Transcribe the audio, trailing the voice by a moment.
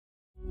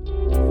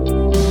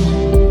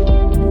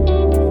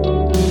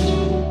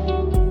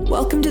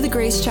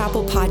Grace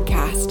Chapel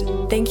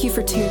podcast. Thank you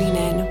for tuning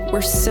in.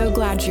 We're so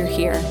glad you're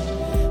here.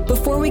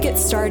 Before we get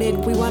started,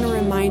 we want to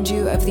remind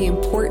you of the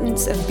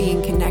importance of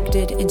being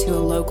connected into a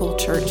local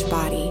church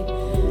body.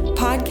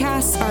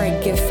 Podcasts are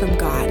a gift from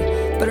God,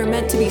 but are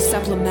meant to be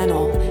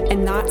supplemental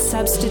and not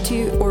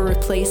substitute or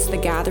replace the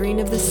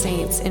gathering of the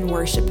saints in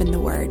worship in the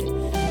Word.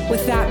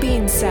 With that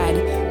being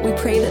said, we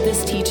pray that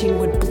this teaching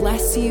would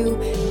bless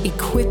you,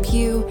 equip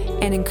you,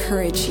 and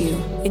encourage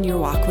you in your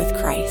walk with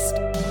Christ.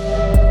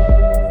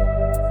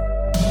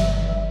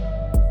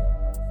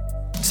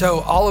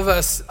 So all of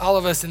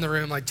us in the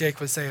room, like Jake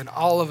was saying,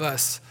 all of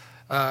us,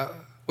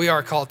 we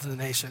are called to the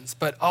nations,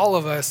 but all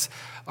of us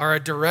are a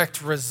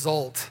direct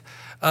result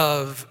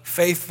of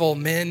faithful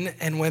men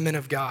and women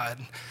of God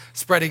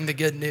spreading the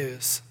good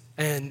news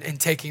and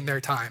taking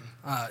their time,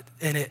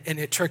 and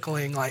it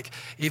trickling, like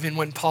even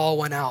when Paul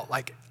went out,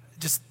 like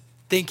just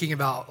thinking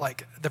about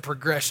like the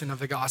progression of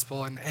the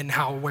gospel and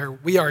how where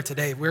we are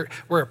today, we're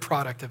a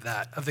product of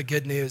that, of the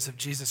good news of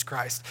Jesus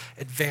Christ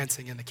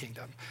advancing in the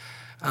kingdom.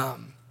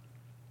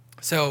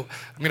 So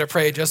I'm going to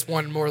pray just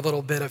one more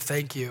little bit of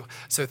thank you.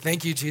 So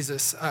thank you,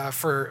 Jesus,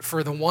 for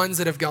the ones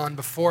that have gone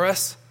before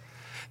us.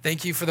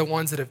 Thank you for the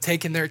ones that have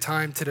taken their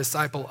time to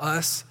disciple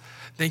us.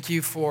 Thank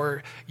you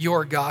for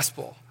your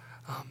gospel,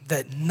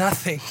 that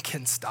nothing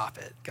can stop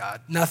it,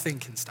 God. Nothing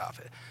can stop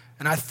it.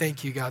 And I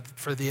thank you, God,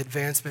 for the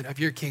advancement of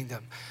your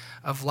kingdom,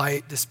 of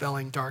light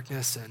dispelling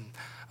darkness and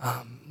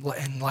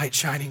light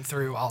shining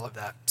through all of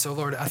that. So,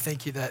 Lord, I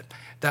thank you that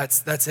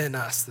that's in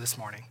us this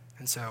morning.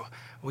 And so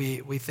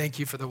we thank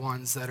you for the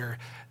ones that are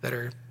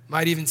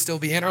might even still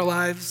be in our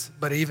lives,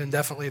 but even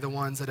definitely the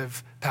ones that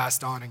have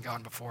passed on and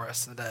gone before us,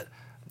 so that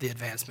the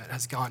advancement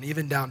has gone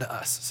even down to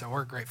us. So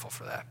we're grateful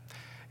for that.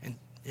 And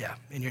yeah,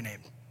 in your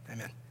name,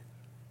 amen.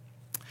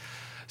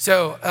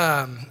 So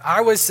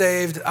I was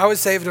saved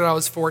when I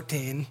was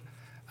 14.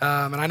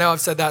 And I know I've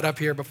said that up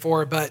here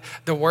before, but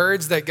the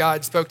words that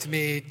God spoke to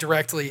me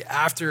directly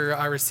after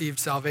I received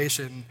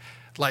salvation,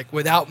 like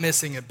without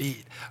missing a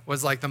beat,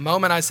 was like the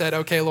moment I said,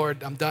 okay,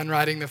 Lord, I'm done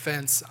riding the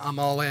fence, I'm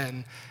all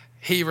in.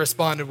 He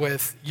responded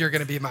with, you're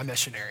going to be my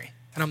missionary.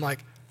 And I'm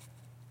like,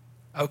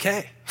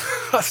 okay.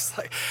 I was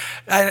like,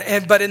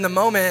 but in the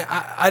moment,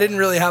 I didn't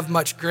really have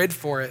much grid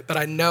for it, but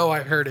I know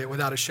I heard it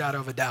without a shadow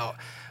of a doubt.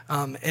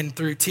 And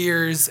through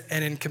tears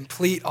and in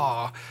complete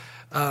awe,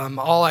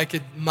 all I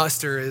could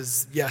muster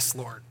is, yes,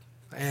 Lord.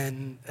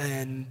 And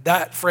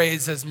that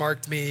phrase has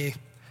marked me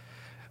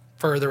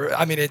further.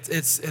 I mean,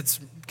 it's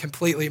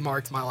completely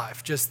marked my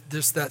life.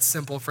 Just that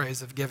simple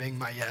phrase of giving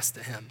my yes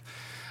to him.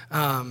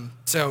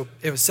 So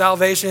it was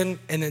salvation,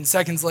 and then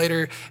seconds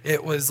later,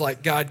 it was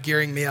like God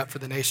gearing me up for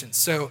the nations.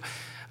 So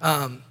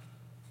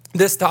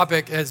this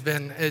topic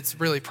it's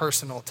really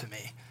personal to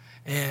me.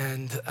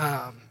 And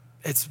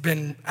it's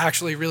been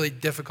actually really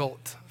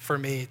difficult for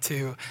me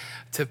to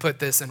put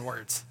this in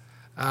words.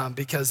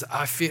 Because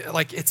I feel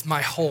like it's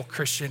my whole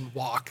Christian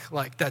walk.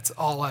 Like that's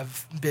all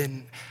I've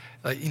been.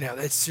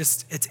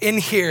 It's in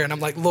here, and I'm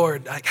like,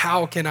 Lord, like,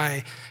 how can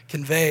I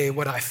convey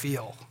what I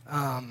feel?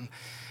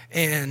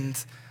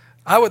 And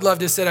I would love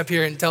to sit up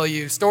here and tell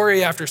you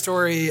story after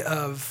story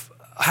of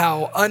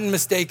how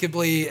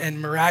unmistakably and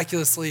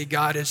miraculously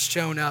God has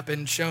shown up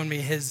and shown me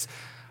his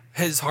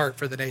heart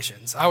for the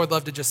nations. I would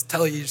love to just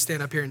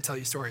stand up here and tell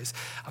you stories.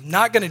 I'm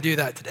not going to do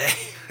that today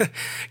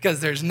because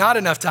there's not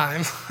enough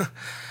time.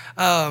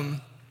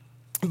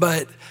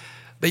 But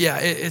yeah,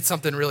 it's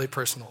something really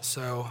personal.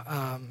 So,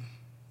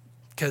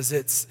 because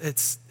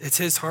it's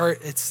his heart.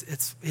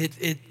 It's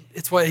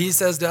what he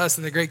says to us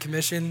in the Great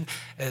Commission.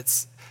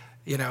 It's,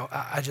 I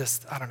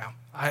don't know.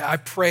 I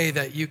pray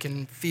that you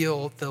can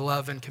feel the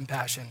love and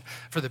compassion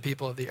for the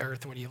people of the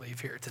earth when you leave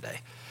here today.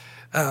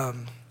 But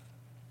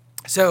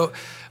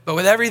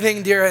with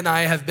everything Dira and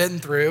I have been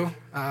through,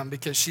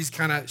 because she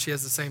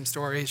has the same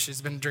story.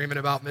 She's been dreaming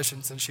about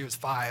missions since she was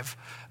 5.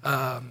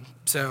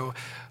 So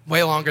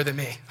way longer than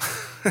me.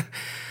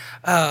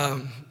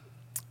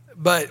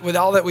 But with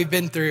all that we've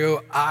been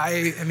through,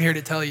 I am here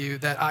to tell you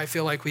that I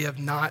feel like we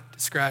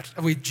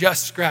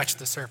just scratched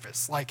the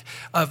surface, like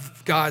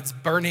of God's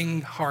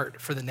burning heart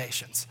for the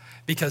nations,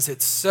 because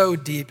it's so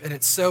deep and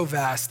it's so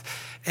vast,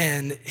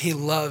 and he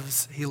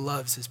loves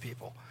his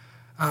people.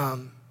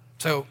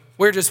 So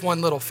we're just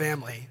one little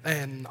family,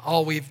 and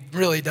all we've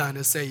really done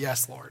is say,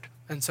 yes, Lord.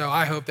 And so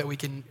I hope that we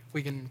can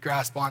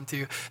grasp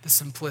onto the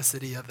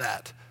simplicity of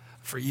that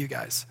for you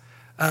guys.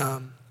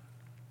 And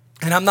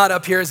I'm not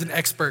up here as an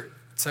expert.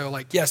 So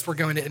like, yes, we're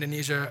going to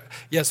Indonesia.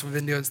 Yes, we've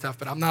been doing stuff,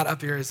 but I'm not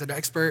up here as an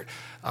expert.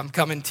 I'm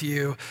coming to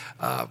you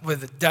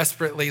with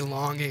desperately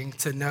longing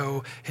to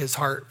know his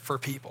heart for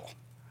people.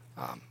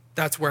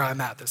 That's where I'm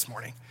at this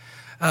morning.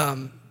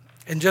 And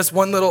just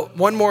one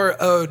more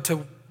ode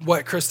to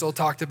what Crystal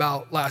talked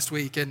about last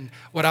week and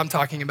what I'm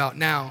talking about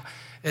now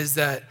is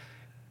that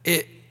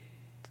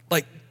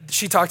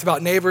she talked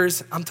about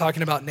neighbors, I'm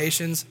talking about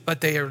nations,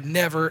 but they are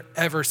never,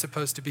 ever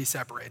supposed to be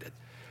separated.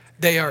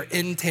 They are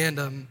in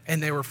tandem,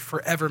 and they were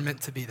forever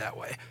meant to be that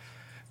way.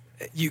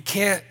 You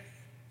can't,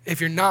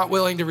 if you're not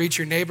willing to reach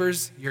your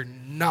neighbors, you're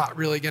not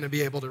really going to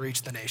be able to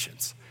reach the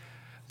nations.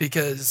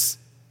 because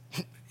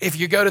if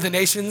you go to the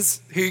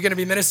nations, who you're going to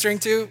be ministering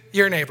to?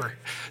 Your neighbor.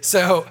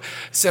 So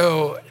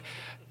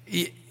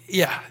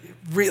yeah,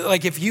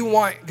 like if you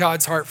want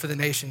God's heart for the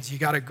nations, you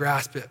got to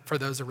grasp it for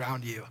those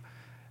around you.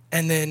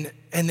 And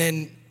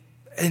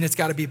it's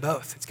got to be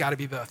both. It's got to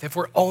be both. If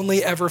we're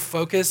only ever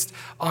focused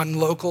on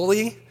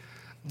locally,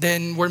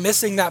 then we're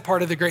missing that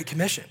part of the Great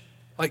Commission.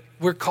 Like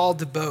we're called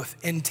to both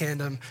in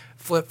tandem,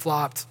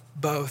 flip-flopped,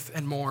 both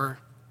and more.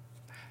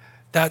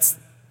 That's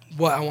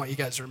what I want you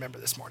guys to remember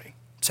this morning.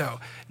 So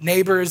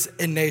neighbors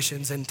and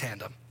nations in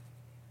tandem.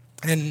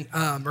 And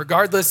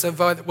regardless of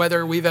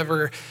whether we've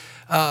ever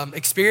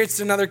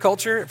experienced another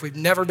culture, if we've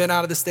never been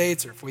out of the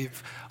States, or if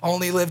we've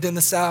only lived in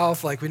the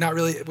South, like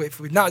if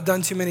we've not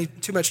done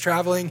too much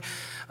traveling,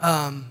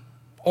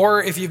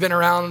 or if you've been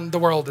around the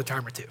world a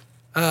time or two.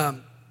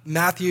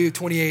 Matthew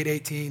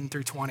 28:18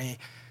 through 20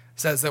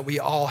 says that we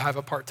all have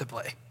a part to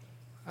play.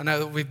 I know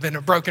that we've been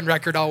a broken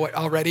record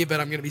already, but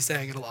I'm going to be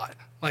saying it a lot.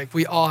 Like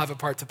we all have a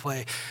part to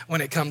play when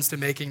it comes to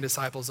making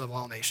disciples of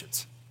all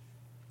nations.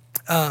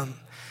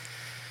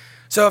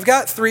 So I've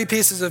got 3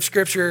 pieces of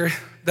scripture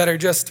that are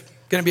just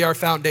going to be our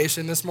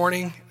foundation this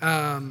morning.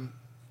 I'm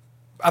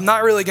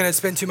not really going to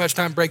spend too much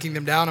time breaking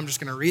them down. I'm just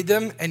going to read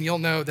them, and you'll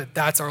know that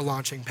that's our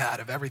launching pad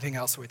of everything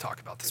else that we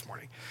talk about this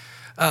morning.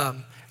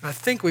 And I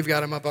think we've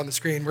got them up on the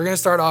screen. We're going to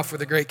start off with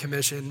the Great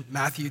Commission,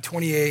 Matthew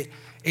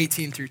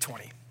 28:18 through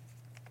 20.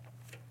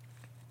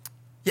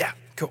 Yeah,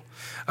 cool.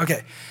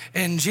 Okay.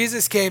 And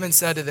Jesus came and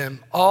said to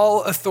them,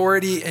 "All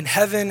authority in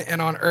heaven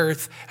and on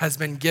earth has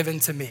been given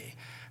to me.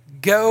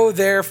 Go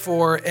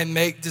therefore and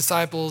make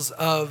disciples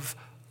of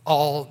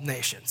all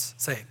nations."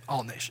 Say,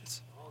 all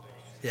nations.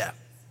 Yeah.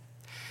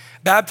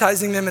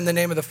 "Baptizing them in the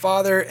name of the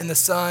Father and the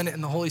Son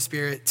and the Holy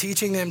Spirit,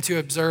 teaching them to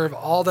observe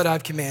all that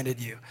I've commanded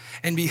you.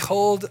 And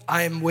behold,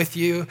 I am with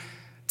you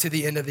to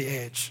the end of the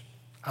age."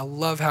 I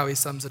love how he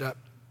sums it up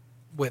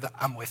with,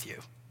 "I'm with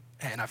you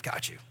and I've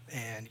got you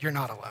and you're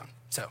not alone."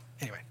 So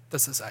anyway,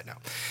 that's a side note.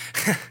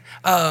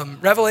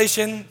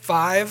 Revelation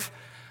 5,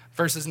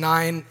 verses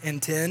 9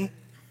 and 10.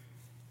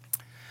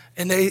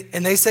 And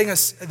they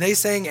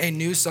sang a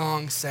new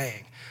song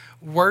saying,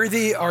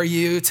 "Worthy are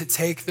you to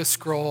take the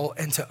scroll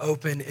and to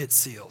open its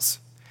seals.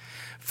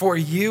 For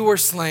you were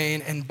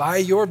slain, and by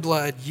your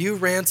blood you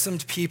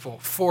ransomed people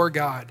for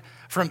God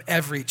from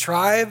every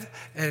tribe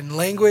and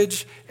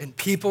language and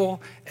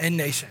people and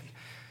nation.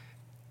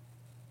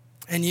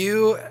 And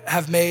you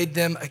have made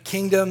them a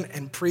kingdom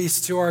and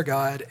priests to our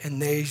God,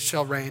 and they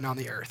shall reign on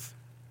the earth."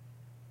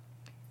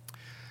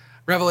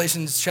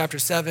 Revelation chapter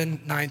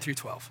 7, 9 through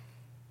 12.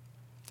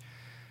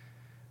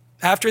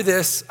 "After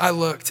this I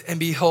looked, and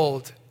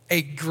behold,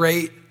 a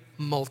great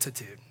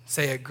multitude."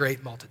 Say, a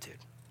great multitude.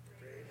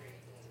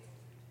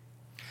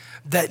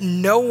 "That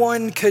no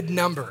one could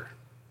number."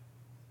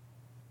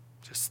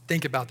 Just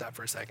think about that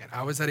for a second.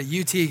 I was at a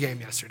UT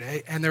game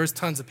yesterday, and there was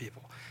tons of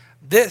people.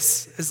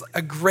 This is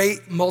a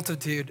great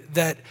multitude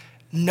that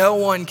no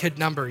one could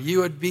number. You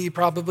would be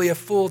probably a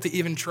fool to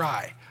even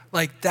try.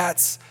 Like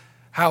it's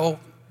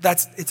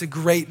a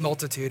great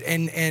multitude.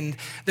 And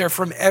they're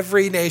from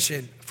every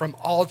nation, from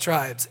all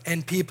tribes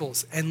and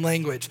peoples and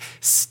language,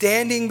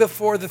 standing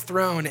before the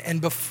throne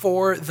and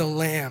before the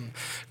Lamb,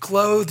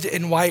 clothed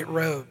in white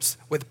robes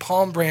with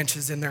palm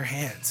branches in their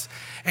hands,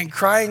 and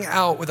crying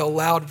out with a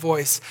loud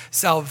voice,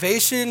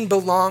 "Salvation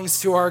belongs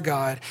to our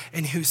God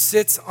and who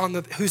sits on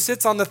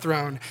the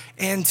throne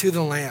and to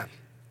the Lamb."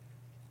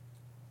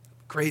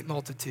 Great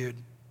multitude,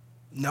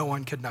 no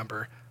one could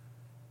number,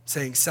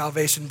 saying,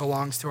 "Salvation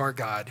belongs to our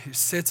God who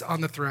sits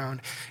on the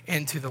throne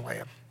and to the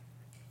Lamb."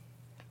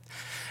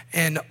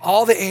 And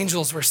all the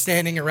angels were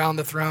standing around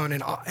the throne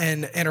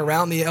and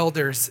around the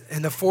elders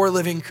and the 4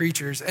 living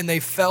creatures, and they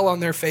fell on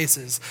their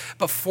faces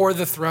before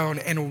the throne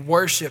and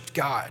worshiped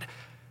God.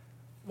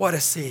 What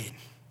a scene.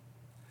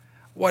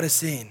 What a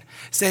scene.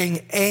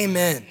 Saying,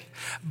 "Amen.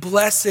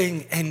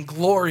 Blessing and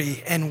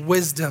glory and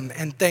wisdom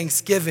and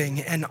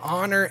thanksgiving and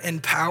honor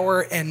and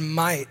power and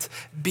might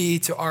be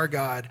to our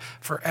God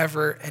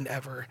forever and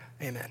ever.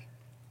 Amen."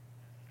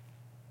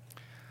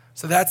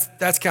 So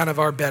that's kind of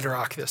our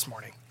bedrock this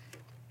morning.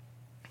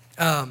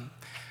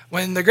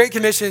 When the Great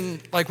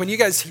Commission, like when you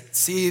guys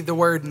see the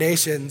word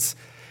nations,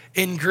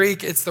 in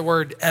Greek it's the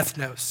word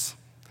ethnos,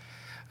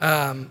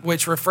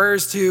 which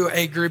refers to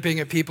a grouping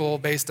of people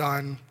based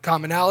on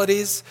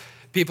commonalities,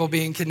 people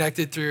being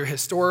connected through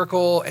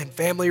historical and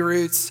family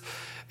roots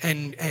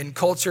and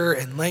culture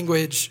and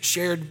language,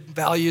 shared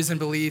values and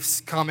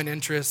beliefs, common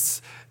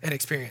interests and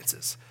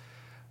experiences.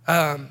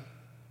 So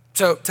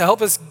to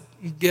help us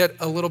get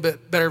a little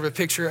bit better of a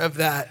picture of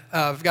that,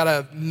 I've got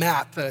a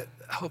map that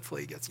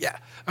hopefully gets, yeah.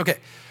 Okay,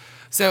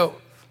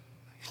 so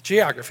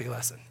geography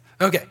lesson.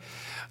 Okay,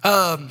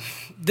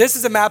 this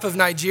is a map of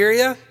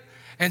Nigeria.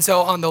 And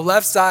so on the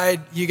left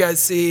side, you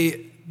guys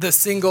see the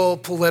single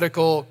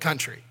political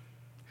country.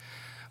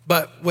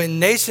 But when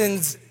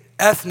nations,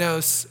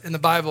 ethnos in the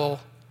Bible,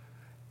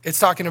 it's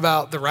talking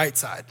about the right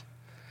side.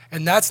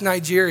 And that's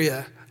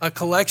Nigeria a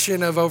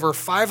collection of over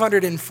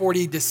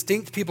 540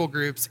 distinct people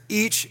groups,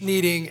 each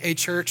needing a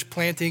church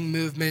planting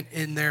movement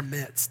in their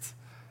midst.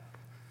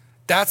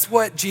 That's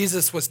what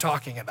Jesus was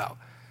talking about.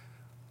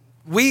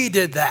 We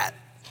did that.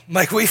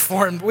 Like we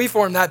formed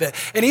that bit.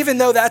 And even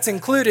though that's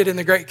included in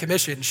the Great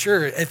Commission,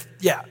 sure,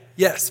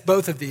 yes,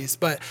 both of these,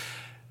 but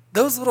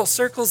those little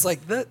circles,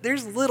 like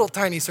there's little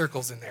tiny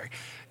circles in there.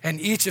 And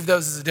each of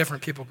those is a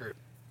different people group.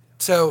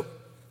 So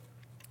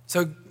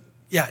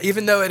yeah,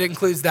 even though it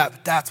includes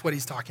that, that's what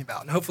he's talking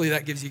about. And hopefully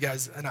that gives you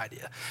guys an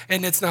idea.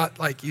 And it's not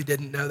like you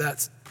didn't know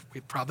that.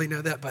 We probably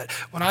know that. But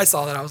when I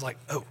saw that, I was like,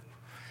 oh,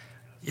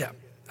 yeah.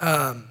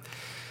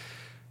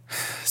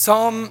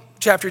 Psalm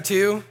chapter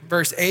 2,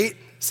 verse 8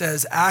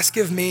 says, "Ask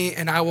of me,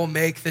 and I will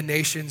make the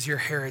nations your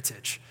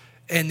heritage,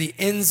 and the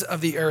ends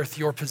of the earth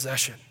your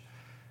possession."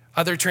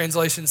 Other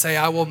translations say,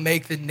 "I will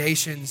make the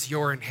nations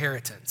your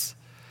inheritance."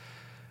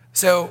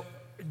 So,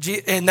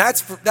 and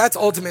that's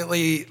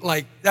ultimately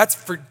like,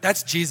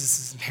 that's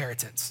Jesus'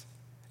 inheritance.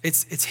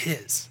 It's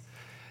his.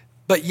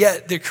 But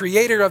yet the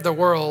creator of the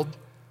world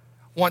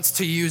wants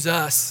to use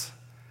us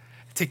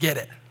to get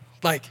it.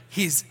 Like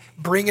he's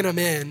bringing them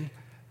in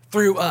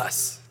through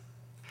us.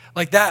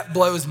 Like that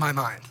blows my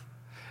mind.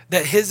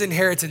 That his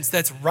inheritance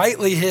that's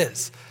rightly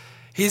his,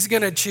 he's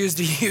gonna choose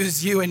to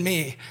use you and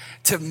me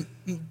to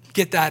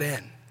get that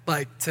in.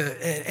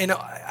 And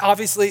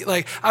obviously,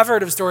 like I've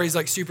heard of stories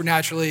like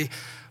supernaturally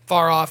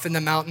far off in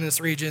the mountainous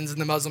regions in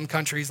the Muslim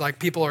countries, like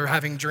people are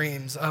having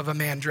dreams of a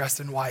man dressed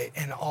in white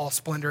in all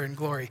splendor and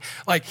glory.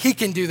 Like he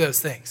can do those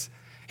things.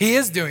 He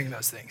is doing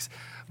those things.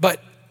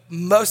 But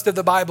most of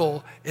the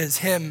Bible is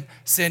him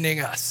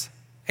sending us.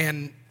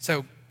 And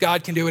so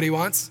God can do what he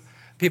wants.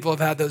 People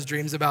have had those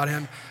dreams about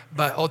him,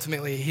 but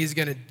ultimately he's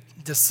going to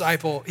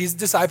he's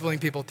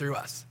discipling people through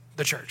us,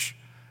 the church.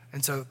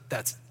 And so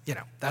that's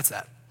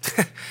that.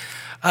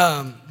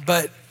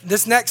 But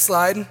this next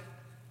slide,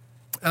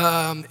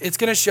 it's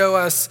going to show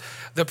us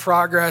the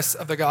progress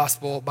of the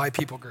gospel by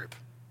people group.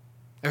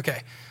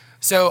 Okay,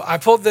 so I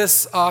pulled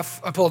this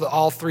off. I pulled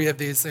all three of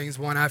these things,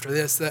 one after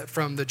this, that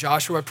from the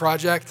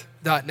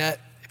joshuaproject.net.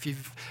 If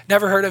you've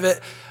never heard of it,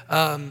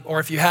 or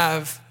if you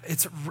have,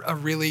 it's a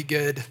really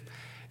good,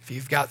 if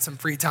you've got some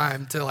free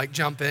time to like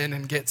jump in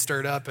and get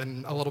stirred up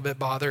and a little bit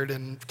bothered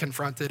and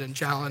confronted and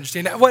challenged,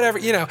 whatever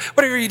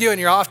you do in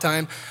your off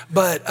time,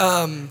 but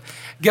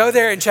go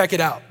there and check it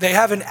out. They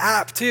have an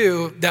app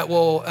too that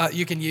will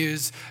you can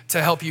use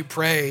to help you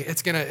pray.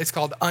 It's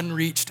called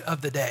Unreached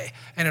of the Day,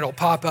 and it'll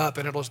pop up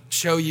and it'll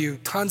show you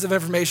tons of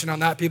information on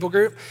that people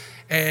group.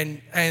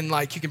 And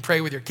like you can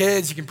pray with your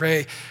kids, you can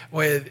pray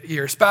with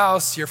your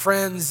spouse, your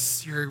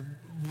friends, your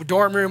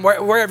dorm room,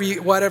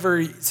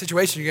 whatever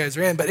situation you guys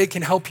are in, but it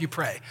can help you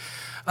pray.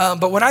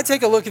 But when I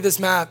take a look at this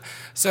map,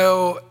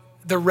 so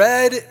the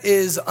red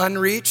is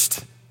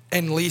unreached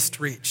and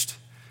least reached.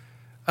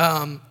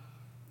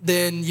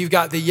 Then you've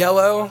got the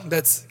yellow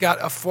that's got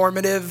a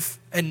formative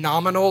and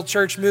nominal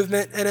church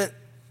movement in it.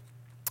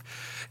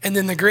 And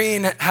then the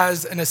green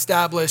has an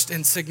established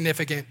and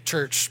significant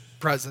church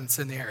presence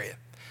in the area.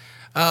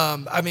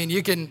 I mean,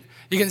 you can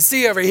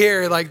see over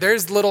here, like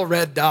there's little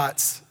red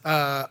dots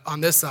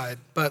on this side,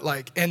 but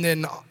and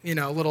then,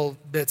 little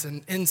bits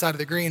inside of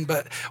the green.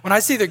 But when I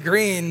see the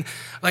green,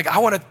 like I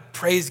want to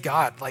praise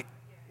God. Like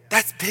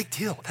that's a big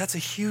deal. That's a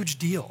huge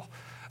deal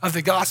of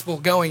the gospel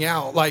going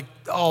out like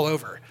all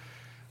over.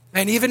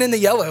 And even in the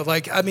yellow,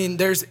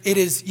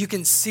 you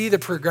can see the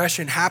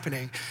progression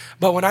happening.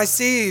 But when I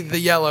see the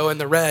yellow and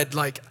the red,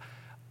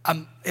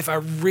 if I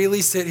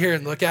really sit here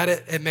and look at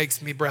it, it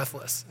makes me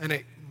breathless and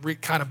it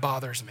kind of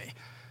bothers me.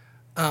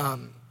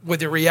 With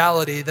the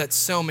reality that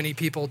so many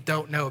people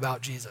don't know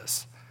about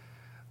Jesus.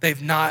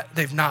 They've not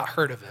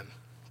heard of him.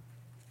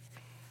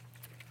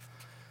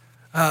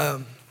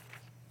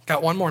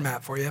 Got one more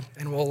map for you,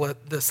 and we'll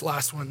let this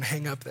last one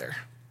hang up there.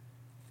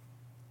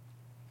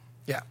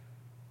 Yeah,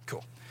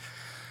 cool.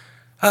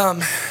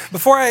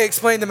 Before I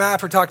explain the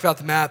map or talk about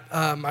the map,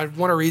 I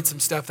want to read some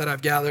stuff that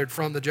I've gathered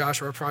from the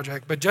Joshua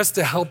Project, but just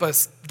to help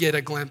us get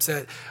a glimpse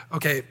at,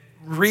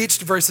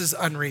 reached versus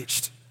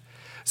unreached.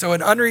 So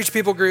an unreached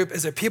people group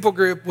is a people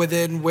group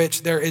within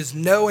which there is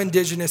no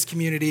indigenous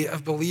community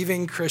of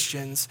believing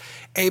Christians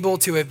able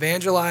to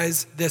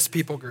evangelize this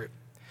people group.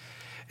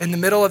 In the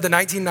middle of the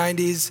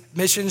 1990s,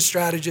 mission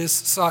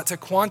strategists sought to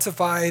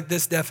quantify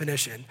this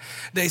definition.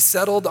 They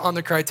settled on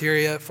the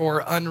criteria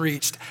for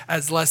unreached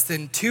as less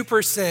than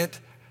 2%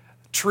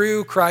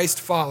 true Christ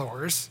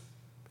followers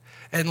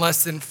and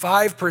less than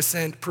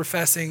 5%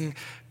 professing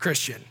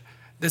Christian.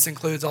 This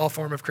includes all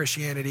form of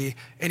Christianity,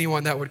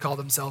 anyone that would call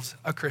themselves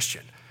a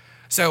Christian.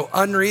 So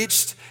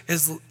unreached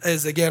is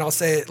again, I'll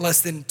say it, less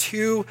than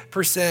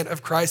 2%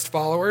 of Christ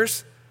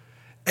followers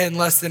and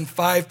less than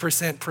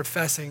 5%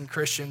 professing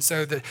Christians.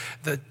 So the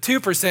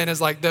 2%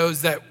 is like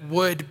those that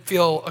would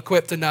feel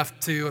equipped enough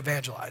to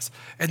evangelize.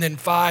 And then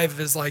 5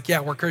 is like,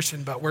 yeah, we're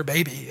Christian, but we're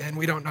baby and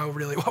we don't know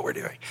really what we're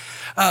doing.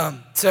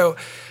 So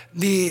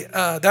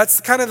that's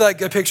kind of like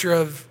a picture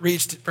of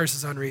reached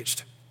versus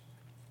unreached.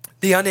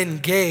 The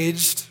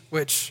unengaged,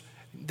 which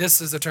this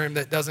is a term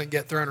that doesn't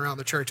get thrown around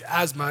the church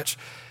as much,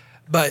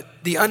 but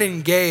the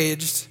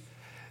unengaged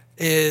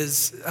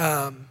is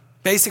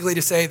basically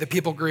to say the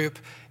people group,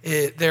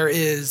 there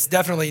is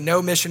definitely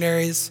no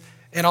missionaries,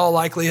 in all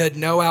likelihood,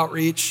 no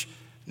outreach,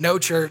 no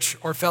church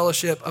or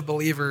fellowship of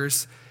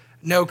believers,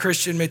 no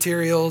Christian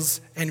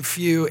materials, and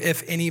few,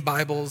 if any,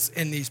 Bibles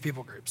in these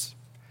people groups.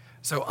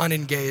 So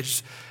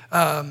unengaged.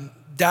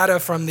 Data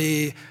from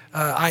the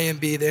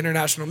IMB, the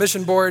International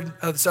Mission Board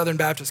of the Southern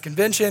Baptist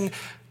Convention,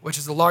 which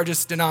is the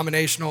largest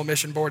denominational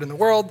mission board in the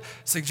world,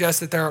 suggests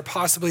that there are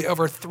possibly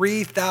over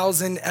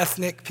 3,000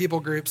 ethnic people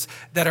groups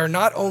that are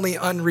not only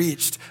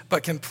unreached,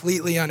 but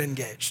completely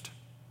unengaged.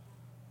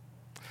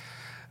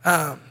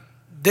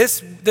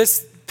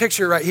 This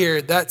picture right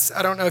here,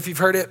 I don't know if you've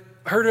heard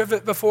of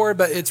it before,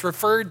 but it's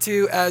referred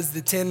to as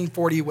the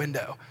 1040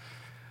 window.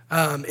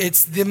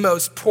 It's the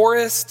most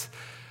poorest,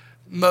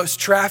 most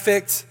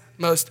trafficked,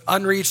 most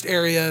unreached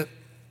area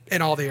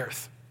in all the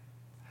earth.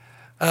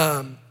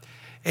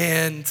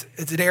 And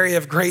it's an area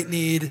of great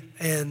need,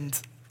 and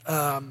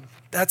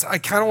I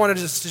kind of wanted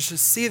to just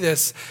see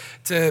this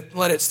to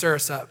let it stir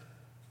us up,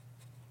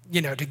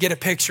 to get a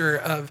picture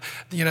of,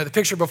 the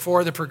picture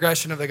before the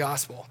progression of the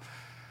gospel.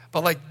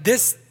 But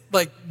this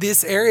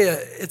area,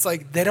 it's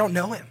like they don't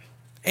know him.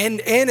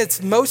 And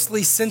it's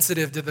mostly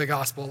sensitive to the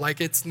gospel.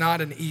 It's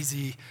not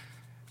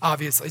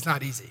obviously it's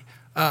not easy.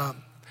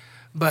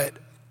 But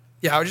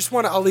yeah,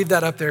 I'll leave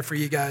that up there for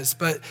you guys.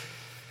 But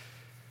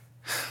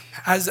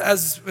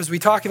as we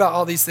talk about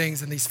all these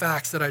things and these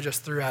facts that I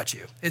just threw at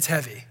you, it's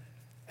heavy.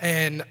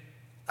 And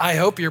I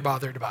hope you're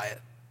bothered by it.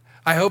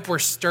 I hope we're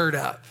stirred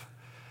up.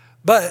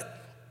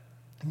 But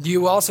we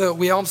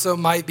also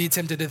might be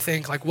tempted to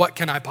think, what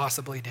can I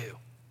possibly do?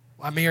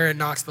 I'm here in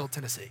Knoxville,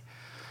 Tennessee.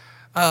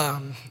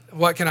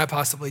 What can I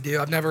possibly do?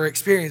 I've never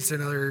experienced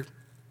another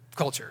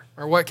culture.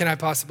 Or what can I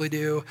possibly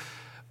do?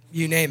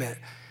 You name it.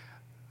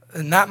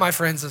 And that, my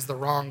friends, is the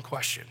wrong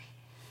question.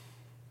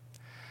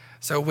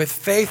 So with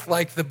faith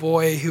like the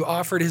boy who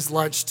offered his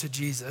lunch to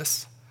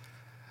Jesus,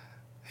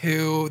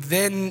 who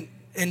then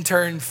in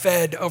turn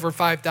fed over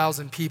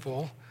 5,000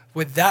 people,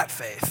 with that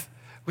faith,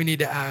 we need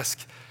to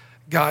ask,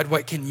 God,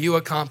 what can you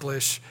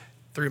accomplish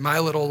through my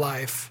little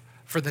life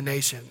for the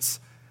nations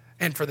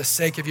and for the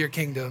sake of your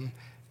kingdom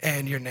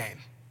and your name?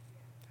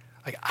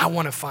 I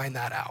want to find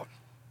that out.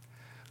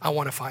 I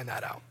want to find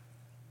that out.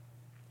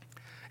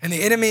 And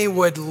the enemy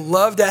would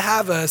love to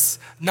have us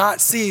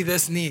not see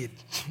this need.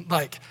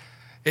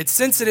 It's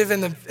sensitive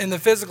in the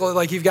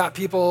physical. You've got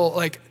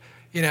people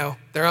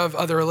they're of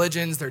other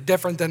religions. They're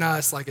different than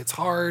us. It's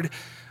hard.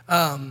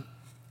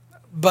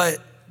 But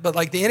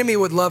the enemy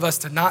would love us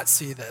to not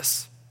see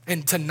this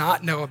and to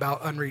not know about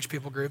unreached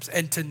people groups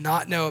and to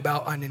not know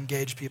about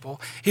unengaged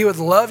people. He would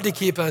love to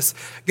keep us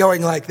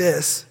going like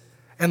this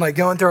and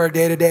going through our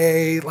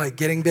day-to-day,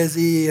 getting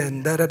busy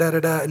and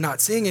da-da-da-da-da and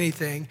not seeing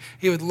anything.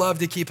 He would love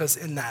to keep us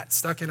in that,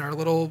 stuck in our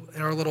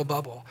little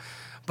bubble.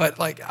 But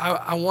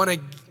I want to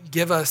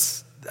give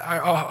us,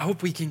 I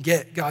hope we can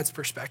get God's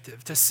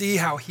perspective to see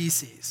how he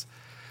sees.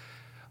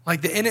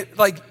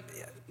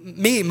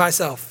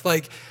 Myself,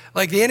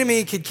 the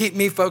enemy could keep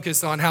me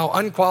focused on how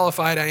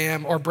unqualified I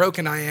am or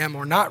broken I am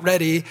or not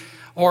ready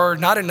or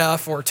not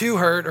enough or too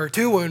hurt or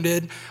too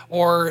wounded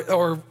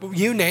or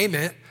you name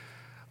it.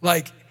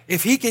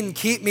 If he can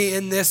keep me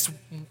in this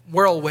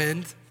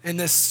whirlwind, in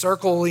this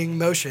circling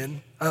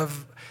motion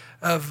of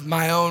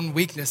my own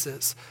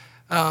weaknesses,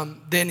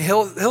 then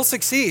he'll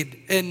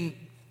succeed in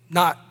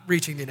not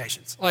reaching the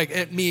nations.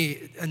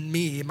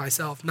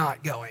 Myself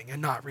not going and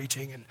not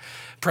reaching and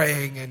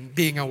praying and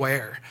being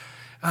aware.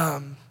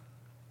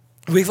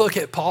 We look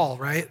at Paul,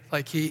 right?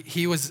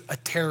 He was a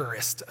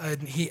terrorist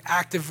and he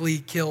actively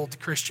killed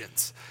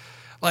Christians,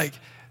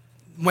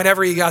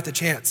 whenever he got the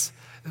chance.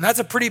 And that's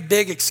a pretty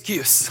big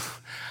excuse.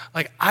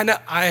 I know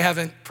I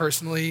haven't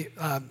personally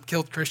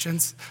killed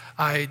Christians.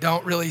 I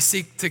don't really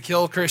seek to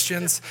kill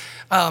Christians.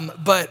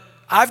 But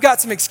I've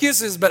got some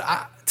excuses, but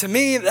to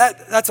me,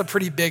 that's a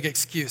pretty big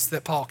excuse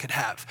that Paul could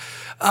have.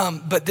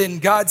 But then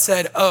God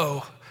said,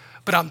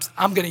 but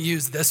I'm going to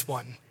use this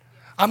one.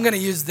 I'm going to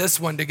use this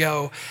one to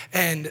go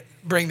and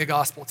bring the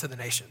gospel to the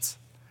nations.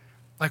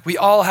 We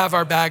all have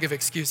our bag of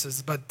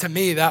excuses, but to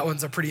me, that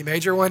one's a pretty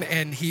major one,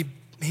 and he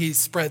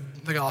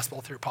spread the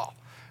gospel through Paul.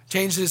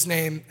 Changed his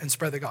name and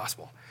spread the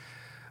gospel.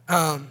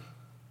 And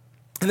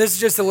this is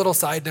just a little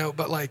side note,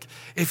 but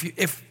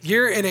if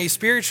you're in a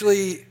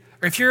spiritually,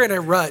 or if you're in a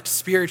rut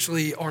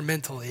spiritually or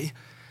mentally,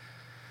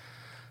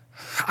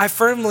 I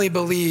firmly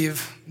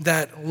believe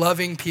that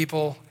loving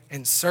people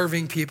and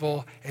serving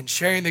people and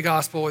sharing the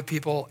gospel with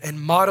people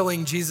and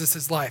modeling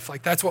Jesus's life,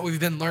 that's what we've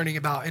been learning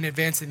about in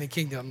advancing the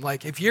kingdom.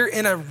 If you're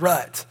in a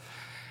rut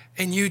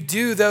and you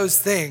do those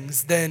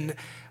things, then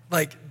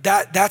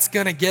that's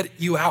gonna get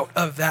you out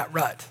of that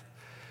rut.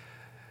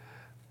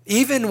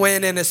 Even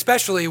when, and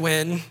especially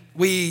when,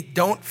 we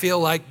don't feel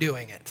like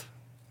doing it.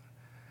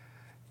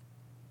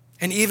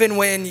 And even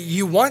when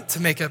you want to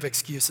make up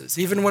excuses,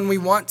 even when we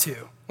want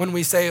to, when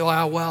we say,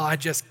 well, I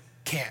just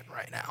can't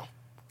right now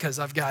because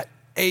I've got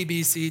A,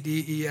 B, C,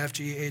 D, E, F,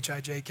 G, H,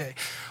 I, J, K,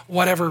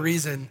 whatever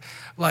reason,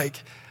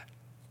 like,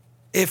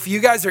 if you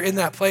guys are in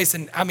that place,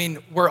 and I mean,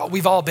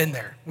 we've all been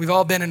there. We've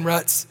all been in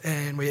ruts,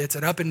 and it's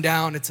an up and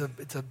down. It's a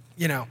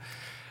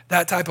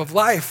that type of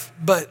life.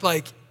 But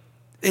like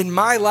in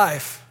my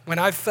life, when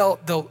I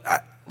felt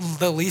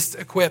the least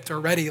equipped or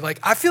ready, like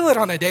I feel it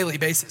on a daily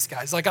basis,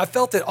 guys. Like I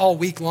felt it all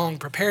week long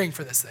preparing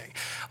for this thing.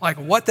 Like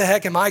what the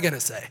heck am I gonna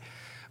say?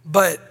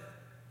 But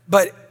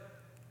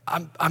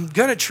I'm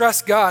gonna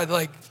trust God.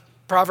 Like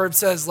Proverbs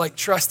says, like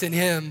trust in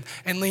Him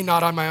and lean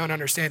not on my own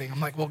understanding.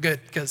 I'm like, well, good,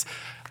 because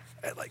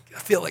I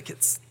feel like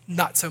it's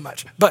not so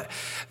much.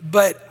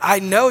 But I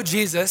know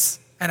Jesus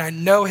and I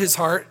know His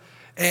heart.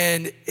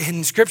 And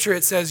in Scripture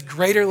it says,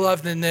 greater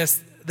love than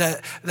this,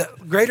 that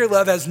greater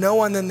love has no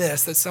one than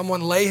this, that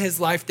someone lay his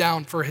life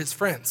down for his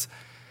friends.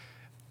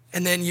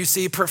 And then you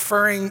see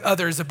preferring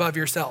others above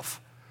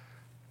yourself.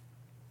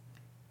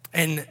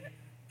 And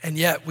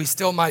yet we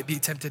still might be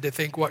tempted to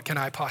think, what can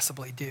I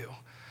possibly do?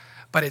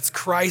 But it's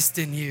Christ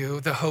in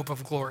you, the hope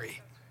of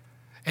glory.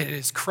 And it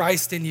is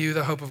Christ in you,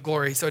 the hope of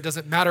glory. So it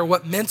doesn't matter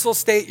what mental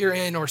state you're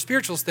in or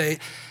spiritual state.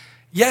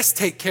 Yes,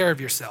 take care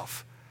of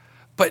yourself.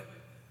 But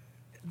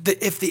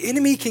if the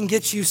enemy can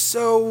get you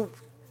so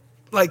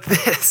like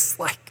this,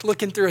 like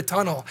looking through a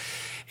tunnel,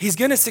 he's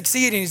going to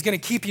succeed and he's going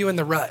to keep you in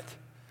the rut.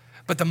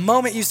 But the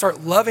moment you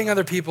start loving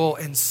other people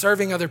and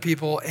serving other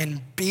people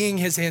and being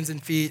his hands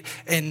and feet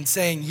and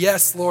saying,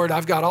 yes, Lord,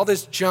 I've got all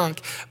this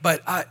junk,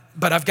 but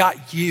I've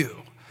got you.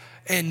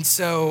 And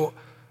so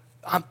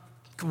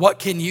what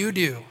can you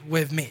do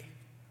with me?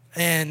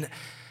 And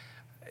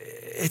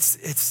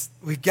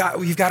we've got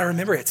to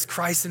remember it's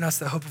Christ in us,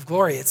 the hope of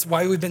glory. It's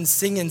why we've been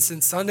singing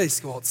since Sunday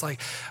school. It's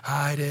like,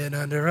 hiding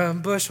under a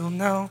bushel,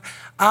 no,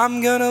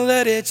 I'm gonna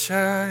let it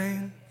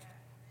shine.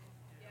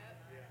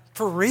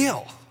 For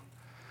real.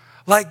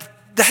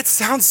 Like that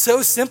sounds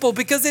so simple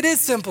because it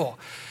is simple.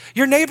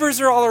 Your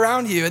neighbors are all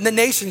around you and the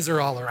nations are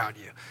all around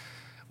you.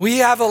 We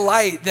have a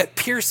light that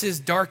pierces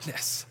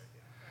darkness.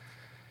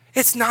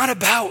 It's not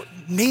about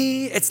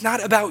me. It's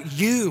not about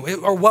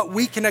you or what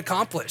we can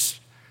accomplish.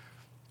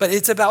 But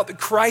it's about the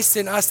Christ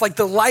in us. Like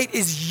the light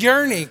is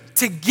yearning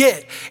to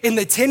get in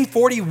the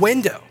 1040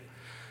 window.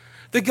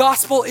 The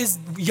gospel is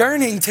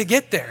yearning to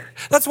get there.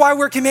 That's why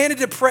we're commanded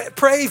to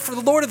pray for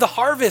the Lord of the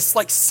harvest,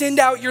 like send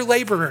out your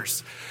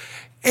laborers.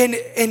 And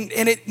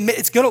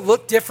it's gonna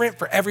look different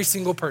for every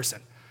single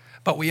person.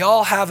 But we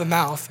all have a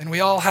mouth and we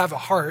all have a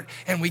heart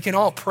and we can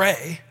all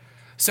pray.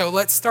 So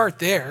let's start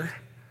there.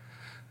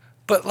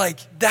 But like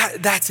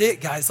that's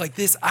it, guys. Like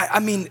this, I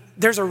mean,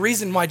 there's a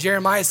reason why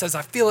Jeremiah says,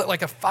 I feel it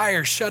like a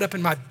fire shut up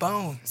in my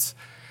bones.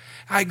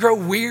 I grow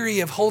weary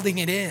of holding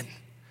it in.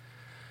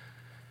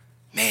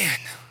 Man,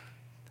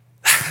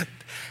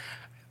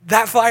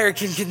 that fire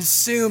can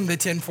consume the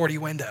 1040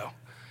 window.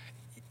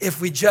 If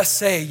we just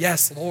say,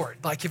 yes, Lord.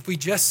 Like if we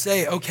just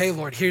say, okay,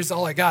 Lord, here's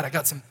all I got. I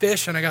got some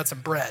fish and I got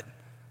some bread.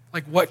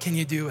 Like what can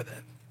you do with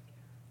it?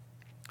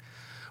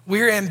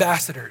 We're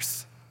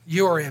ambassadors.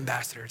 You're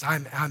ambassadors.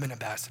 I'm an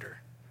ambassador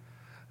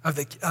of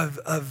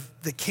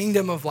the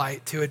kingdom of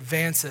light to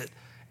advance it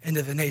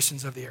into the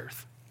nations of the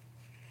earth.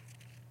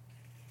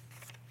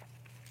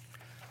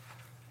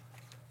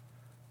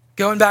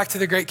 Going back to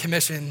the Great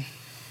Commission,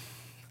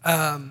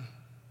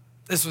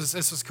 this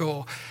was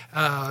cool.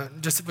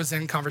 Just was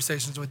in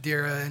conversations with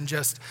Dira and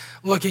just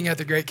looking at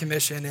the Great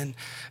Commission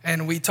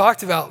and we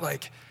talked about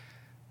like,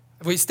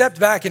 we stepped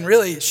back and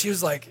really she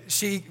was like,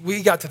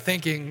 we got to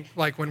thinking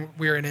like when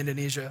we were in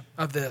Indonesia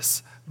of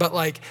this, but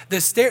like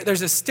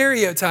there's a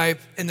stereotype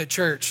in the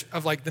church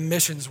of like the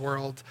missions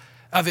world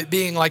of it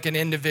being like an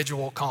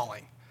individual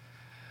calling.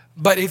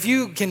 But if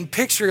you can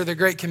picture the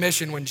Great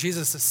Commission when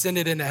Jesus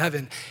ascended into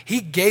heaven,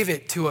 he gave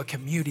it to a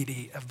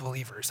community of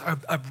believers,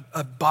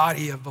 a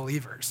body of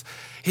believers.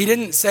 He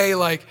didn't say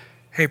like,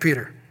 hey,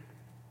 Peter,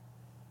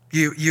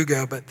 you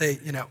go, but they,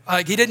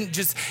 like he didn't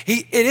just,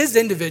 it is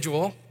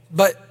individual,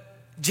 but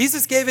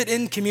Jesus gave it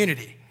in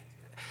community.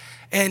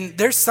 And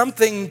there's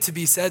something to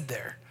be said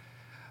there.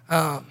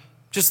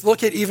 Just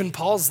look at even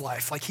Paul's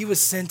life. Like he was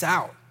sent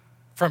out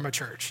from a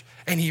church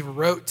and he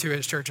wrote to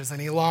his churches and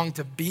he longed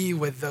to be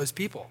with those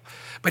people.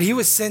 But he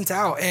was sent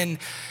out. And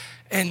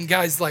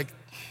guys, like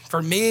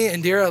for me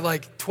and Dira,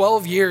 like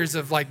 12 years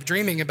of like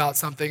dreaming about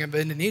something of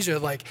Indonesia,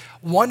 like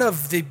one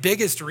of the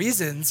biggest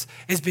reasons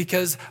is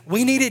because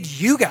we needed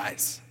you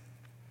guys.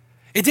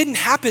 It didn't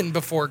happen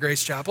before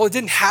Grace Chapel. It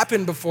didn't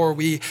happen before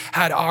we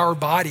had our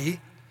body,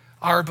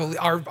 our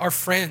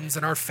friends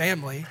and our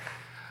family.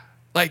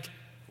 Like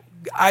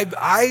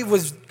I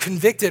was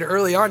convicted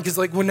early on because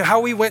like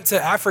how we went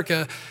to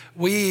Africa,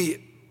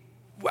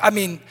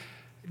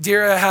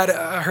 Dira had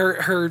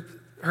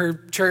her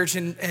church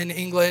in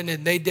England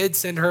and they did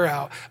send her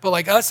out. But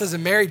like us as a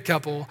married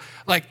couple,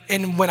 like,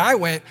 and when I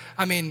went,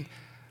 I mean,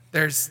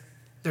 there's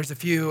a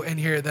few in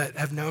here that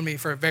have known me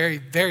for a very,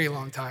 very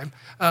long time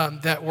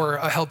that were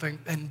helping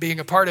and being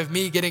a part of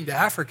me getting to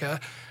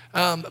Africa.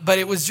 But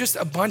it was just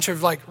a bunch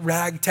of like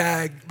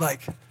ragtag,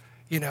 like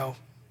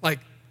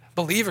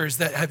believers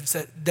that have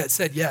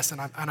said yes,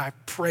 and I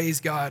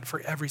praise God for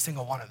every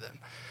single one of them.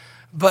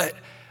 But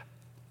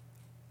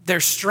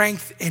there's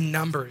strength in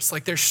numbers.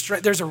 Like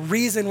there's a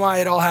reason why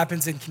it all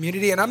happens in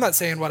community. And I'm not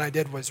saying what I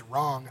did was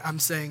wrong. I'm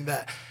saying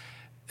that,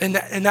 and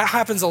that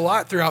happens a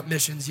lot throughout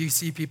missions. You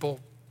see people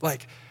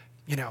like,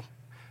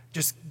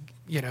 just,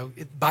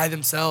 by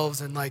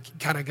themselves and like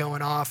kind of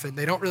going off, and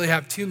they don't really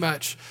have too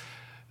much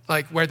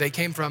like where they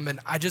came from. And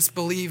I just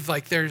believe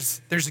like there's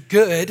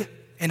good,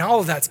 and all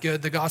of that's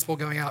good. The gospel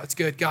going out, it's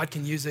good. God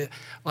can use it.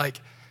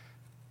 Like,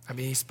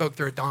 he spoke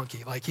through a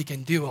donkey. Like, he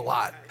can do a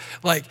lot.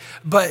 Like,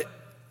 but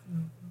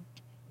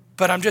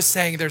I'm just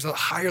saying there's a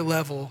higher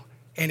level.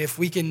 And if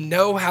we can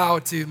know how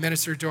to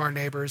minister to our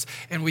neighbors,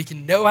 and we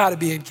can know how to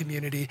be in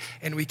community,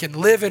 and we can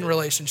live in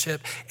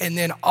relationship, and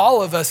then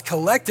all of us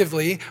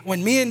collectively,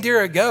 when me and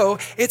Dira go,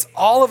 it's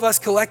all of us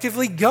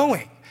collectively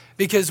going,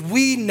 because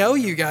we know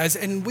you guys,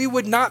 and we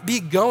would not be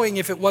going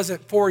if it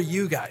wasn't for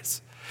you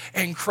guys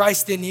and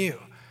Christ in you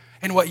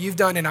and what you've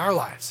done in our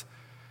lives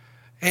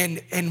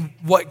and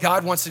what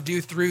God wants to do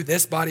through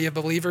this body of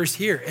believers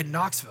here in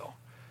Knoxville.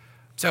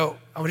 So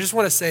I just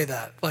want to say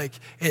that, like,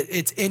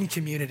 it's in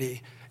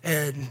community.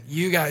 And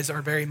you guys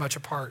are very much a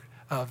part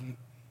of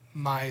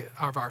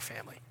our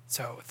family.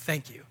 So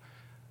thank you.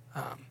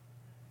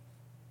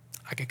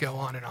 I could go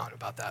on and on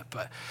about that,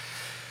 but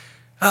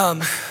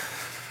am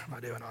I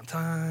doing on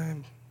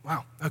time?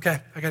 Wow, okay,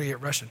 I gotta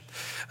get rushing.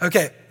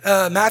 Okay,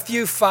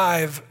 Matthew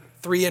 5,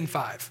 3 and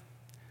 5.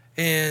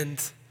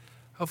 And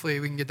hopefully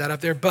we can get that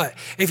up there. But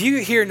if you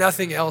hear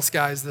nothing else,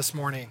 guys, this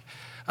morning,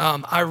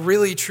 I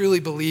really, truly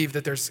believe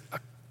that there's a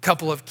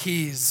couple of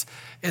keys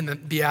in the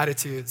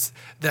Beatitudes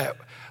that,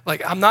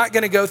 like, I'm not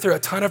going to go through a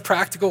ton of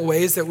practical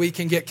ways that we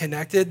can get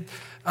connected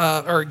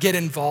or get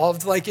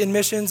involved, like in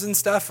missions and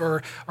stuff,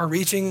 or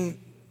reaching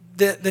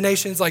the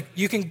nations. Like,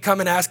 you can come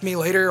and ask me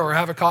later, or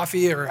have a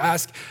coffee, or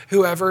ask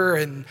whoever,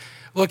 and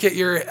look at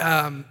your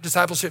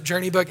discipleship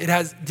journey book. It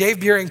has, Dave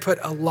Buehring put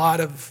a lot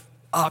of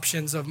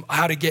options of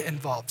how to get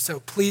involved. So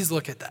please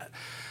look at that.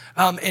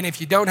 And if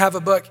you don't have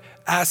a book,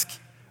 ask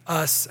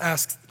us,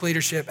 ask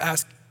leadership,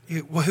 ask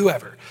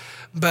whoever.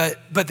 But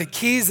the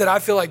keys that I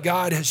feel like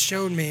God has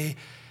shown me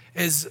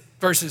is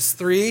verses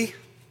 3,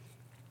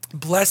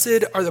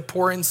 blessed are the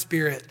poor in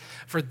spirit,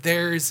 for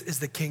theirs is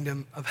the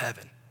kingdom of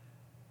heaven.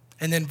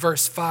 And then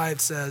verse 5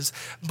 says,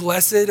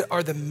 blessed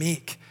are the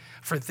meek,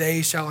 for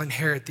they shall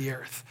inherit the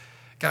earth.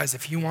 Guys,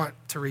 if you want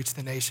to reach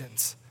the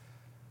nations,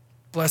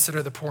 blessed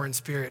are the poor in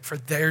spirit, for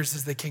theirs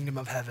is the kingdom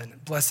of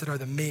heaven. Blessed are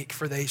the meek,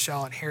 for they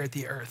shall inherit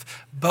the earth.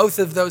 Both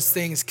of those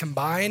things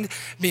combined,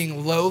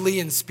 being lowly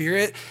in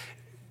spirit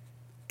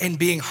and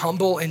being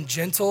humble and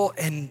gentle,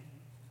 and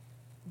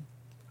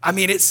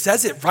it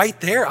says it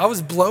right there. I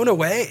was blown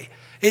away.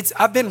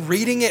 I've been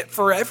reading it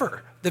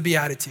forever, the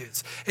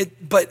Beatitudes.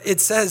 But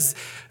it says,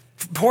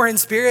 poor in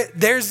spirit,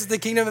 there's the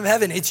kingdom of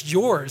heaven. It's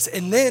yours.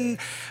 And then,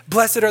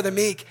 blessed are the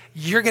meek,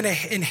 you're going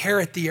to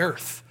inherit the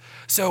earth.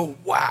 So,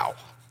 wow,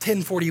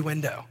 1040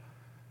 window.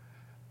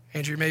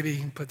 Andrew, maybe you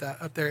can put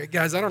that up there.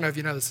 Guys, I don't know if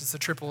you know this. It's a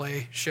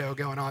AAA show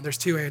going on. There's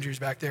 2 Andrews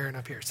back there and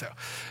up here. So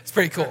it's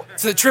pretty cool.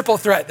 It's a triple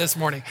threat this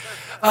morning.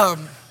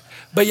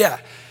 But yeah,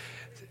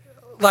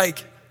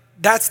 like,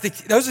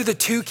 those are the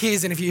 2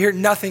 keys. And if you hear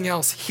nothing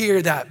else, hear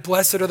that.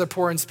 Blessed are the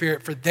poor in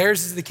spirit, for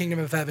theirs is the kingdom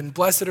of heaven.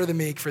 Blessed are the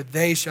meek, for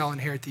they shall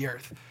inherit the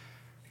earth.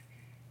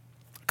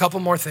 A couple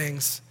more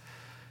things.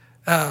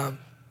 In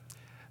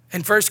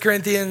 1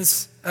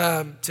 Corinthians,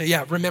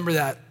 remember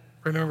that.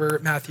 Remember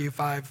Matthew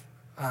 5,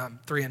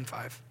 3 and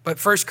 5.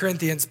 But 1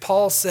 Corinthians,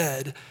 Paul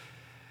said,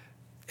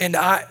 and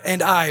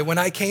I, when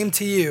I came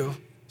to you,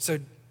 so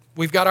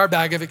we've got our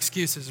bag of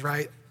excuses,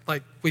 right?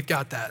 Like, we've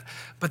got that.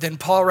 But then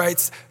Paul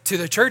writes to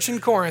the church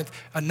in Corinth,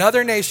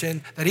 another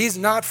nation that he's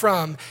not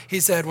from. He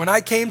said, when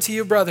I came to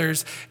you,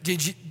 brothers,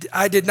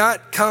 I did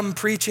not come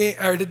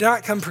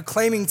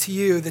proclaiming to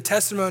you the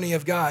testimony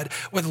of God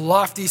with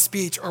lofty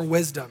speech or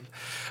wisdom.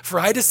 For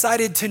I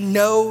decided to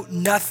know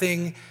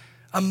nothing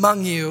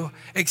among you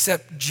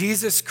except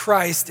Jesus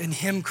Christ and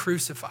him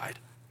crucified.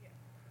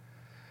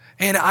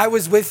 And I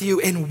was with you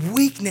in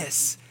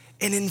weakness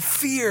and in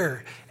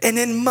fear and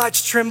in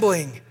much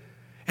trembling.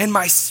 And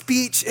my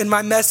speech and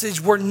my message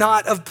were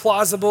not of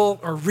plausible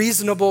or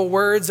reasonable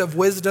words of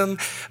wisdom,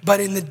 but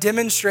in the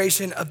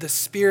demonstration of the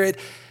Spirit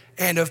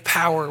and of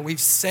power. We've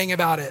sang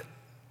about it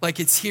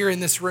like it's here in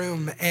this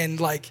room. And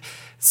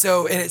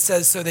it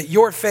says, so that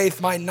your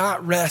faith might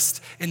not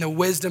rest in the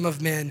wisdom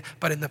of men,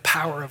 but in the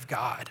power of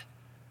God.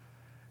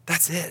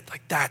 That's it.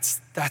 Like,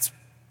 that's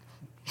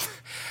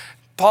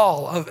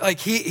Paul. Like,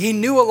 he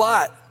knew a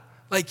lot.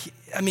 Like,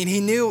 he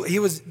knew, he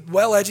was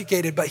well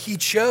educated, but he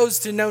chose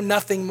to know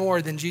nothing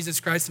more than Jesus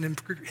Christ and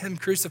him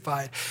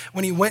crucified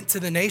when he went to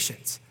the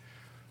nations.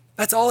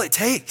 That's all it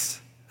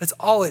takes. That's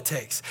all it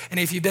takes. And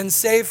if you've been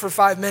saved for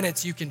 5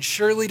 minutes, you can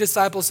surely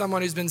disciple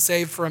someone who's been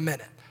saved for a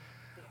minute.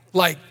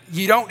 Like,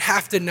 you don't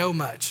have to know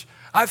much.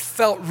 I've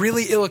felt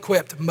really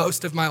ill-equipped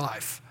most of my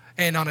life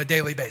and on a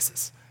daily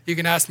basis. You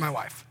can ask my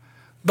wife.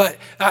 But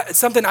it's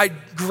something I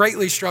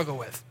greatly struggle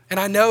with. And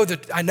I know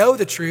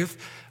the truth,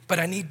 but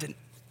I need to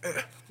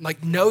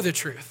know the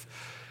truth.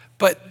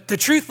 But the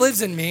truth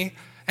lives in me,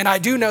 and I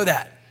do know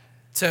that.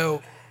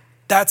 So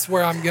that's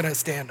where I'm gonna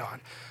stand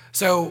on.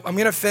 So I'm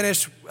gonna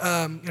finish,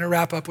 gonna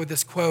wrap up with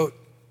this quote.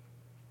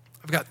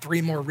 I've got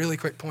 3 more really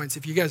quick points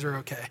if you guys are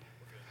okay.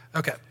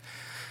 Okay.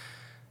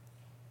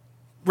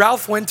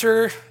 Ralph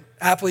Winter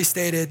aptly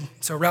stated,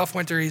 so Ralph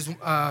Winter, he's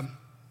one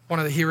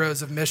of the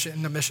heroes of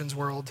the missions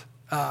world.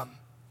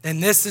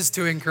 And this is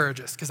to encourage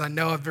us, because I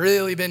know I've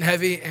really been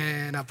heavy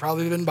and I've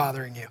probably been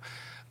bothering you.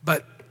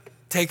 But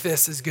take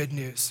this as good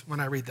news when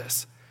I read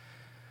this.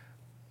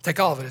 Take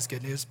all of it as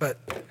good news, but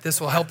this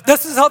will help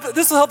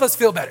us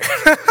feel better.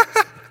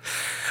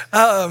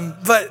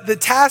 But the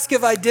task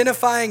of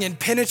identifying and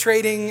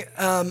penetrating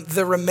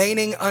the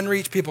remaining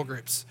unreached people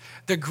groups,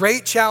 the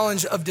great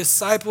challenge of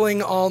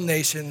discipling all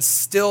nations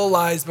still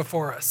lies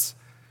before us,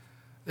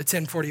 the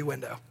 1040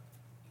 window.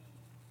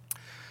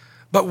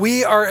 But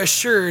we are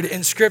assured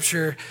in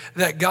Scripture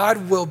that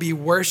God will be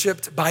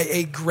worshiped by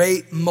a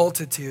great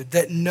multitude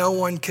that no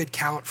one could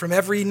count, from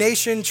every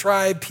nation,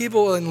 tribe,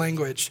 people, and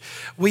language.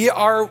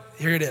 Here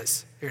it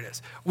is.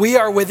 We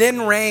are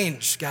within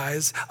range,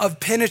 guys, of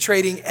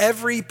penetrating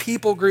every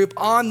people group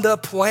on the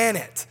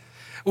planet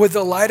with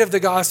the light of the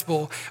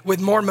gospel,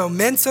 with more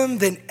momentum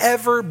than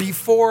ever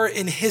before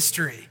in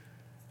history.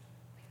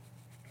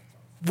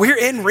 We're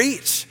in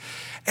reach.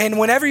 And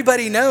when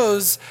everybody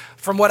knows,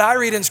 from what I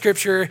read in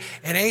Scripture,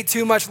 it ain't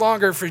too much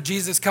longer for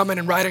Jesus coming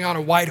and riding on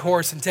a white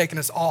horse and taking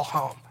us all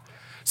home.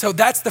 So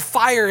that's the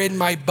fire in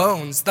my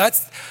bones.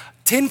 That's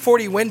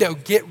 1040 window,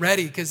 get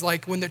ready. Because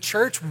when the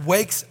church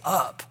wakes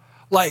up,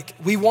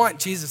 we want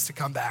Jesus to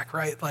come back,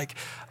 right?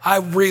 I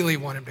really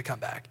want him to come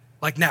back,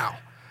 now.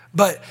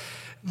 But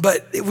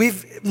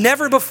we've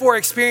never before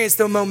experienced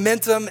the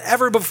momentum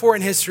ever before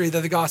in history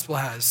that the gospel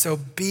has. So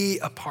be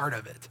a part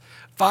of it.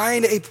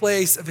 Find a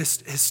place of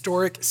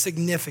historic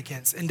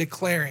significance in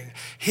declaring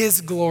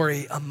his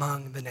glory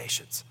among the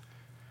nations.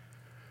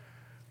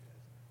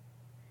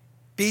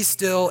 Be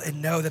still and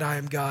know that I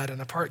am God. And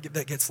the part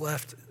that gets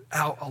left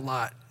out a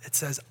lot, it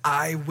says,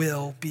 I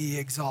will be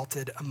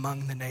exalted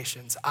among the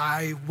nations.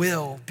 I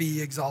will be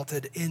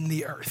exalted in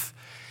the earth.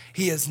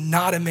 He is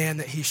not a man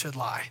that he should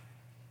lie.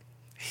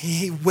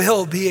 He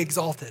will be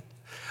exalted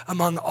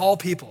among all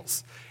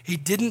peoples. He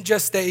didn't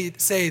just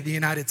say the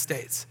United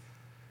States.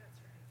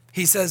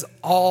 He says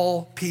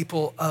all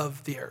people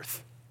of the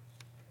earth.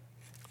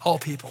 All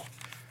people.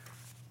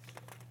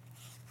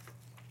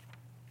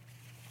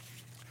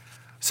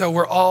 So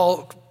we're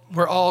all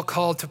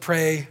called to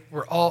pray.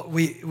 We're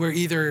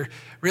either,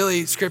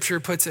 really, Scripture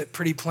puts it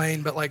pretty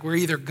plain, but we're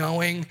either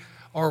going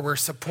or we're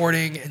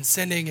supporting and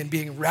sending and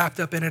being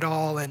wrapped up in it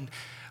all, and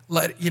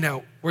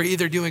we're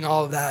either doing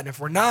all of that. And if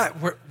we're not,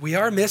 we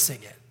are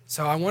missing it.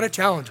 So I want to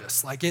challenge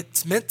us.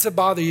 It's meant to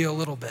bother you a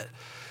little bit.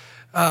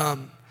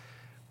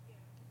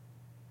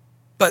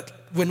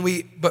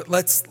 But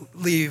let's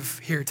leave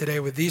here today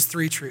with these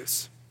 3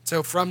 truths.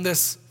 So from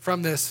this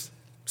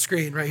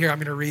screen right here, I'm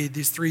going to read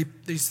these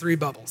three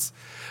bubbles.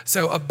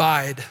 So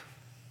abide.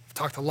 We've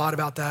talked a lot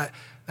about that.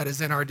 That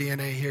is in our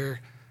DNA here.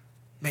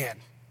 Man,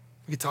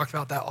 we could talk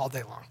about that all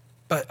day long.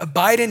 But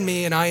abide in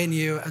me and I in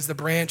you, as the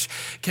branch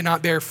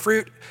cannot bear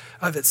fruit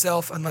of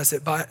itself unless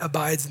it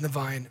abides in the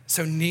vine.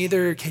 So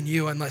neither can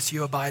you unless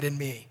you abide in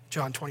me.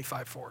 John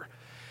 25:4.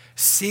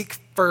 Seek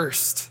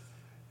first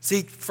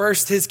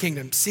his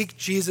kingdom. Seek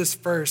Jesus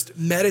first.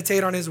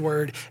 Meditate on his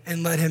word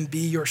and let him be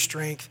your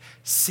strength.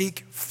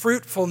 Seek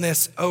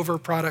fruitfulness over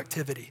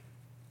productivity.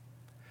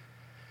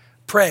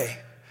 Pray.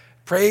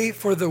 Pray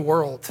for the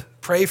world.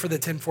 Pray for the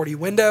 1040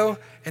 window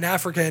in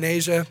Africa and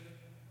Asia.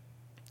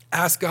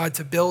 Ask God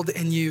to build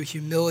in you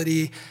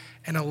humility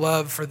and a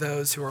love for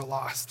those who are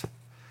lost.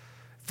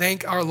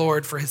 Thank our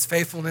Lord for his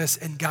faithfulness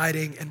in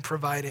guiding and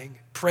providing.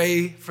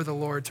 Pray for the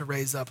Lord to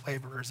raise up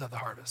laborers of the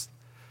harvest.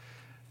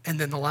 And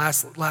then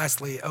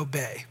lastly,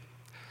 obey.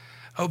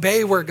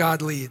 Obey where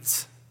God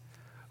leads,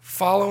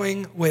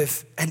 following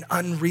with an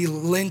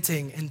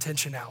unrelenting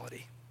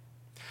intentionality.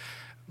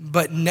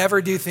 But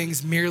never do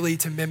things merely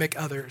to mimic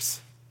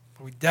others.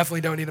 We definitely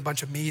don't need a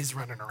bunch of me's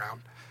running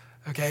around,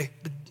 okay?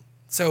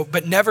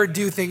 But never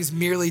do things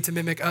merely to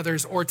mimic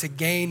others or to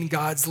gain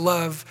God's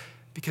love,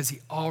 because he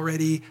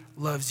already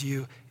loves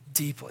you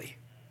deeply.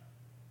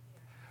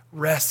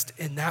 Rest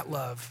in that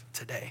love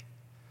today.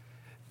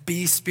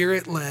 Be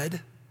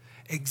Spirit-led.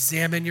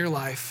 Examine your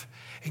life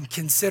and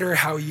consider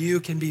how you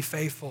can be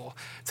faithful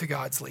to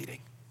God's leading.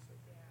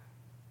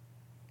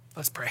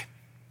 Let's pray.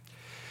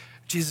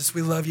 Jesus,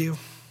 we love you.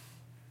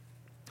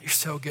 You're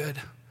so good.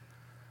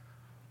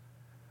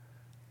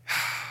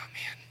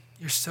 Man,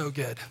 you're so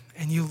good.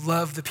 And you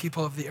love the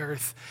people of the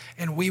earth.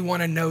 And we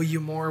want to know you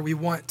more. We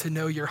want to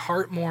know your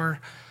heart more.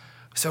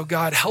 So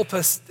God, help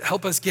us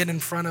get in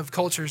front of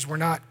cultures we're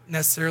not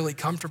necessarily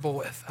comfortable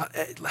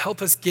with.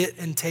 Help us get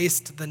and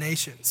taste the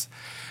nations.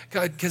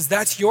 God, because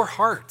that's your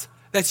heart.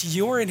 That's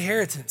your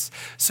inheritance.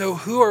 So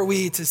who are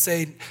we to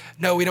say,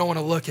 no, we don't want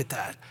to look at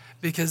that?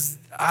 Because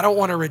I don't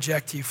want to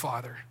reject you,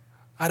 Father.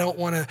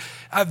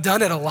 I've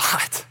done it a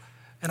lot.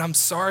 And I'm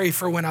sorry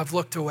for when I've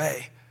looked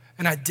away.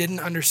 and I didn't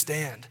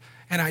understand.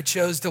 And I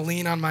chose to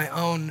lean on my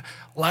own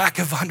lack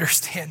of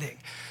understanding.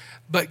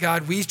 But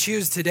God, we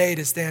choose today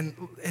to stand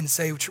and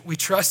say, we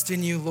trust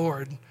in you,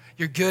 Lord.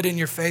 You're good and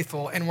you're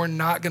faithful, and we're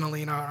not gonna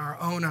lean on our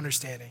own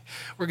understanding.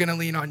 We're gonna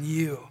lean on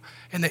you,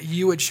 and that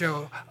you would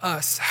show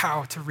us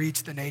how to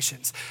reach the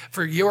nations.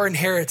 For your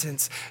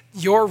inheritance,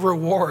 your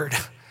reward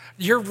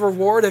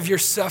of your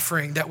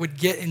suffering that would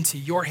get into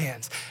your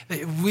hands,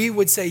 that we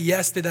would say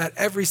yes to that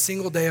every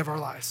single day of our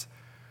lives.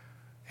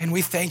 And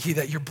we thank you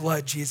that your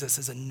blood, Jesus,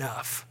 is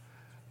enough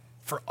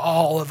for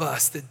all of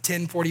us. The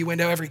 1040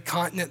 window, every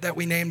continent that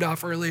we named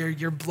off earlier,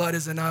 your blood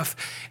is enough,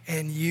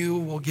 and you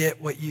will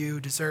get what you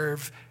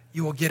deserve.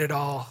 You will get it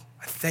all.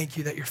 I thank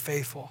you that you're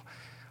faithful.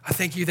 I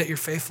thank you that you're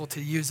faithful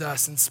to use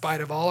us in spite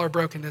of all our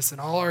brokenness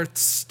and all our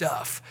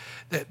stuff,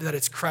 that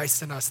it's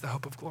Christ in us, the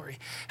hope of glory.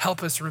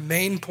 Help us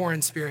remain poor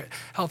in spirit.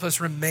 Help us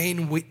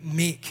remain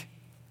meek,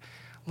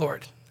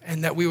 Lord,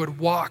 and that we would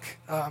walk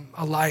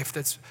a life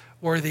that's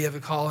worthy of the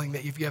calling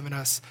that you've given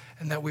us,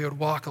 and that we would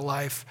walk a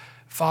life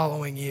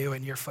following you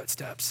in your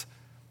footsteps.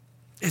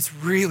 It's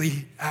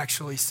really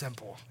actually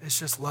simple. It's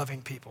just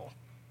loving people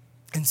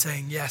and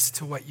saying yes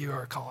to what you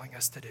are calling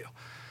us to do.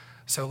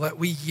 So let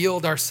we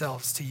yield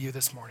ourselves to you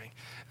this morning,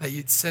 that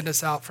you'd send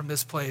us out from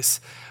this place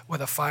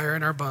with a fire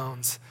in our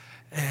bones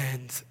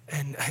and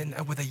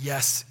with a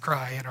yes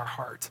cry in our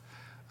heart,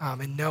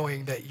 and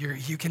knowing that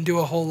you can do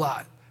a whole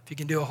lot. If you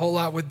can do a whole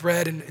lot with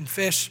bread and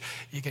fish,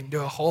 you can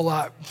do a whole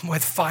lot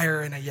with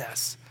fire and a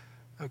yes.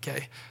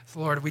 Okay, so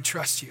Lord, we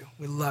trust you.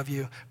 We love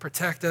you.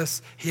 Protect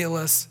us, heal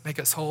us, make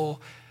us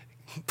whole.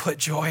 Put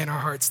joy in our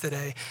hearts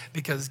today,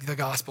 because the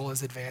gospel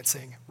is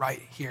advancing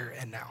right here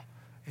and now.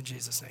 In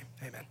Jesus' name,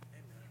 amen.